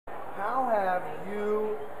have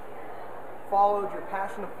you followed your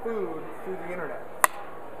passion of food through the internet?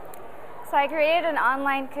 So I created an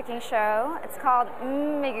online cooking show. It's called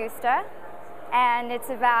Me Gusta, and it's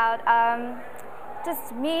about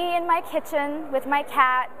just me in my kitchen with my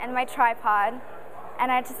cat and my tripod,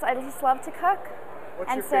 and I just love to cook.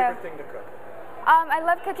 What's your favorite thing to cook? I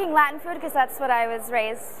love cooking Latin food because that's what I was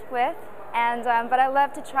raised with, and but I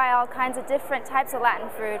love to try all kinds of different types of Latin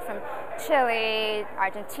food from Chile,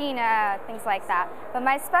 Argentina, things like that. But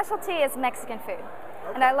my specialty is Mexican food.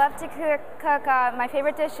 Okay. And I love to cook my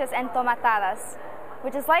favorite dish is entomatadas,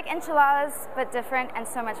 which is like enchiladas but different and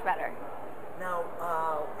so much better. Now,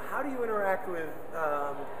 how do you interact with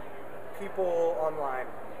people online?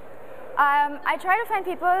 I try to find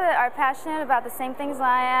people that are passionate about the same things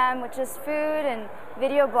I am, which is food and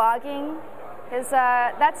video blogging, because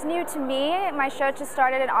that's new to me. My show just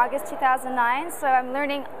started in August 2009, so I'm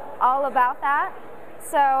learning all about that.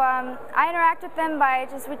 So I interact with them by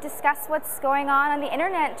we discuss what's going on the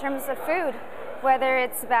internet in terms of food, whether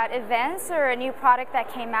it's about events or a new product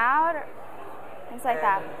that came out, or things like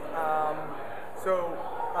that. So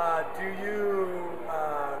do you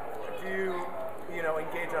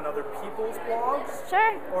engage on other people's blogs?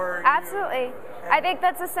 Sure, or absolutely. I think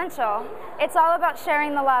that's essential. It's all about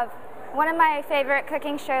sharing the love. One of my favorite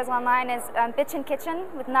cooking shows online is Bitchin' Kitchen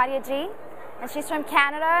with Nadia G. And she's from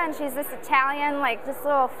Canada, and she's this Italian, this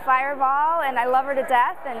little fireball, and I love her to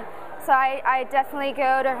death. And so I definitely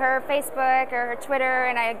go to her Facebook or her Twitter,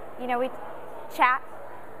 and we chat.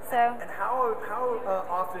 So. And how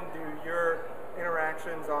often do your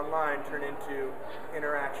interactions online turn into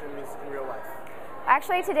interactions in real life?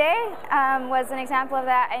 Actually, today was an example of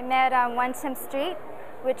that. I met One Tim Street,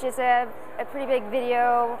 which is a pretty big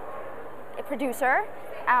video producer.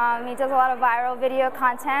 He does a lot of viral video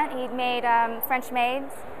content. He made French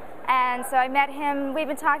Maids. And so I met him. We've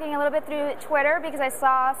been talking a little bit through Twitter because I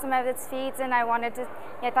saw some of his feeds and I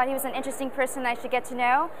thought he was an interesting person I should get to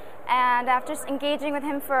know. And after engaging with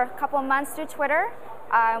him for a couple of months through Twitter,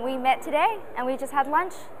 we met today and we just had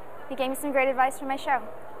lunch. He gave me some great advice for my show.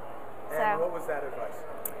 And what was that advice?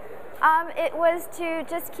 It was to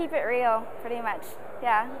just keep it real, pretty much.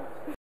 Yeah.